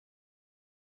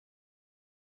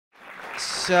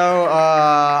So,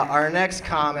 our next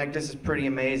comic, this is pretty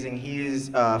amazing. He's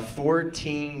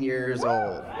 14 years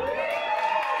old.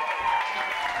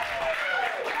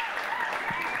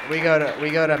 We go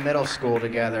to middle school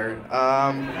together.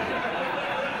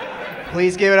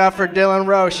 Please give it up for Dylan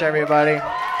Roche, everybody.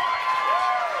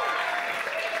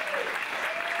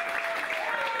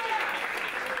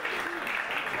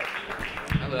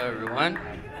 Hello, everyone.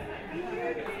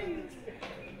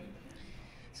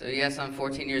 So yes, I'm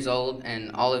 14 years old,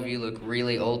 and all of you look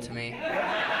really old to me.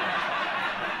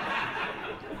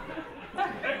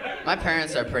 My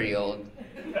parents are pretty old.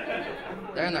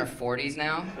 They're in their 40s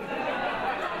now.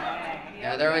 You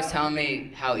know, they're always telling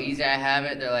me how easy I have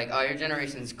it. They're like, oh, your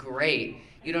generation's great.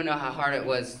 You don't know how hard it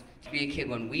was to be a kid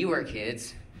when we were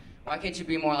kids. Why can't you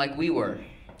be more like we were?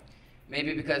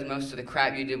 Maybe because most of the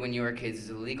crap you did when you were kids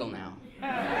is illegal now.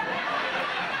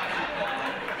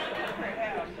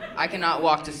 I cannot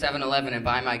walk to 7-Eleven and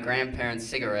buy my grandparents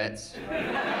cigarettes.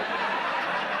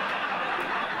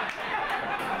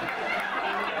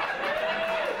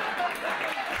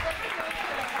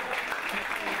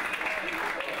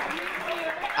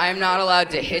 I am not allowed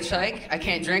to hitchhike. I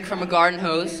can't drink from a garden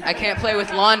hose. I can't play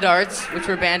with lawn darts, which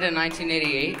were banned in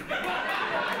 1988.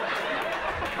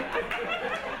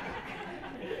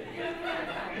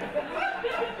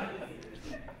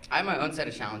 I have my own set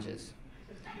of challenges.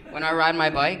 When I ride my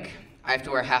bike, I have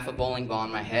to wear half a bowling ball on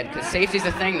my head, because safety's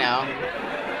a thing now.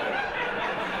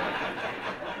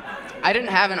 I didn't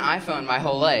have an iPhone my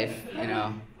whole life, you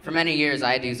know. For many years,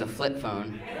 I had to use a flip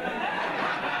phone.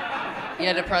 You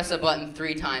had to press a button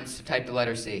 3 times to type the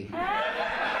letter C.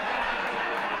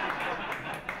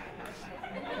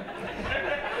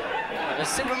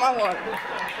 Just sipping my water.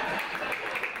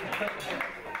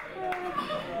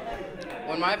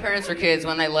 When my parents were kids,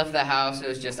 when they left the house, it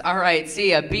was just, all right,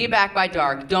 see ya, be back by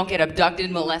dark, don't get abducted,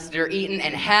 molested, or eaten,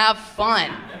 and have fun.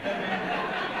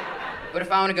 But if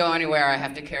I want to go anywhere, I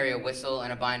have to carry a whistle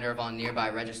and a binder of all nearby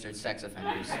registered sex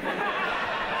offenders.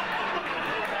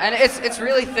 And it's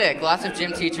really thick, lots of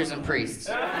gym teachers and priests.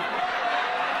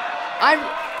 I'm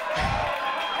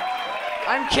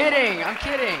kidding.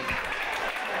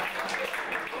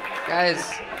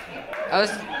 Guys, I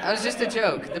was just a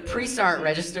joke. The priests aren't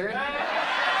registered.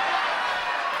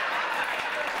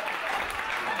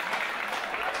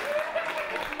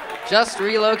 Just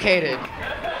relocated.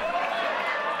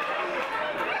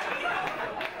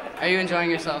 Are you enjoying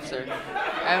yourself, sir?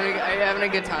 Are you having a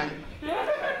good time?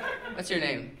 What's your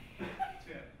name?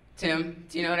 Tim.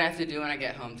 Do you know what I have to do when I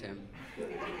get home, Tim?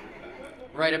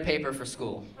 Write a paper for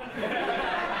school.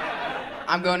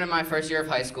 I'm going to my first year of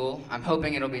high school. I'm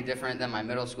hoping it'll be different than my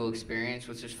middle school experience,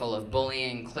 which is full of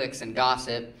bullying, cliques, and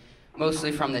gossip,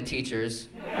 mostly from the teachers.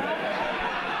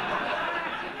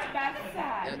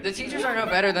 The teachers are no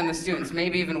better than the students,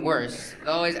 maybe even worse.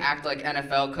 They'll always act like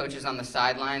NFL coaches on the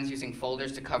sidelines, using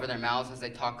folders to cover their mouths as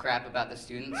they talk crap about the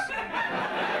students.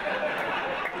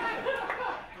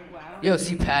 Yo,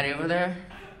 see Patty over there?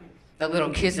 That little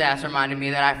kiss ass reminded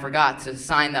me that I forgot to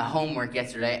sign the homework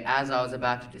yesterday as I was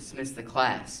about to dismiss the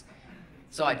class.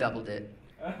 So I doubled it.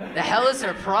 The hell is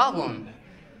her problem?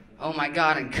 Oh my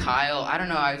God, and Kyle, I don't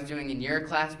know how I was doing in your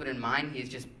class, but in mine, he's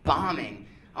just bombing.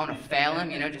 I want to fail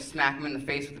him, you know, just smack him in the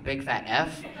face with a big fat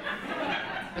F.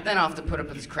 But then I'll have to put up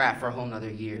with this crap for a whole nother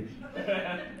year.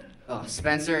 Oh,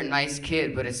 Spencer, nice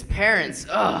kid, but his parents,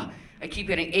 ugh. I keep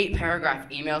getting 8-paragraph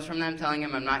emails from them telling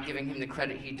him I'm not giving him the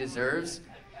credit he deserves.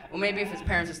 Well, maybe if his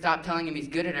parents had stopped telling him he's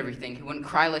good at everything, he wouldn't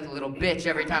cry like a little bitch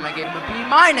every time I gave him a B-.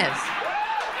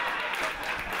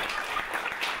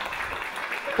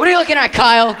 What are you looking at,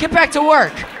 Kyle? Get back to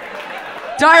work.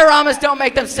 Dioramas don't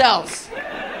make themselves.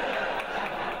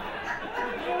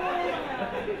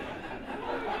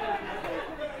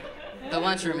 The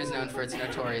lunchroom is known for its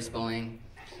notorious bullying.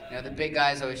 You know, the big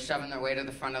guys always shoving their way to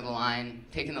the front of the line,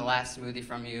 taking the last smoothie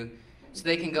from you, so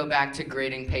they can go back to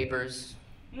grading papers.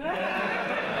 You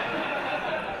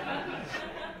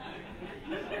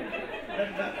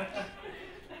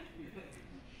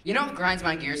know what grinds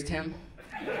my gears, Tim?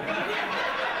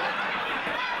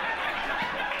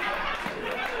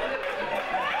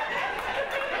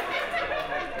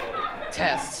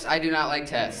 Tests. I do not like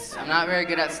tests. I'm not very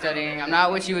good at studying. I'm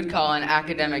not what you would call an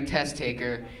academic test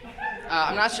taker.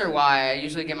 I'm not sure why. I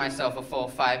usually give myself a full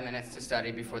 5 minutes to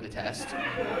study before the test.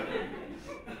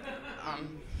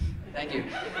 Thank you.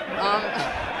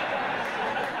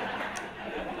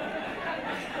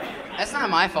 That's not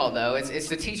my fault, though. It's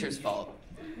the teacher's fault.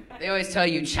 They always tell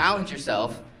you, challenge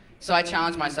yourself, so I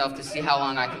challenge myself to see how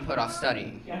long I can put off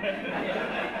studying.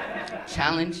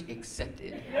 Challenge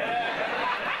accepted.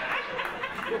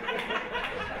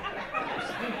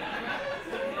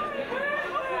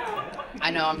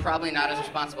 I know I'm probably not as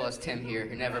responsible as Tim here,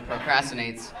 who never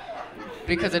procrastinates,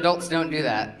 because adults don't do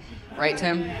that. Right,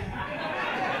 Tim? All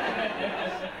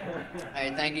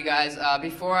right, thank you guys.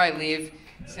 Before I leave,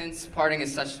 since parting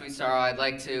is such sweet sorrow, I'd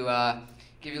like to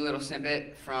give you a little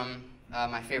snippet from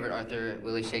my favorite author,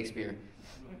 Willie Shakespeare.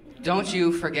 Don't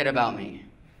you forget about me.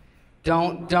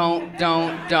 Don't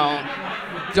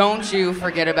you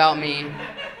forget about me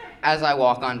as I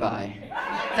walk on by.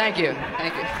 Thank you.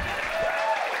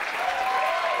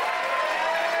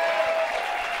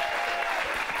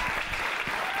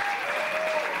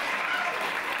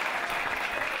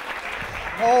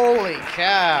 Holy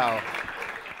cow.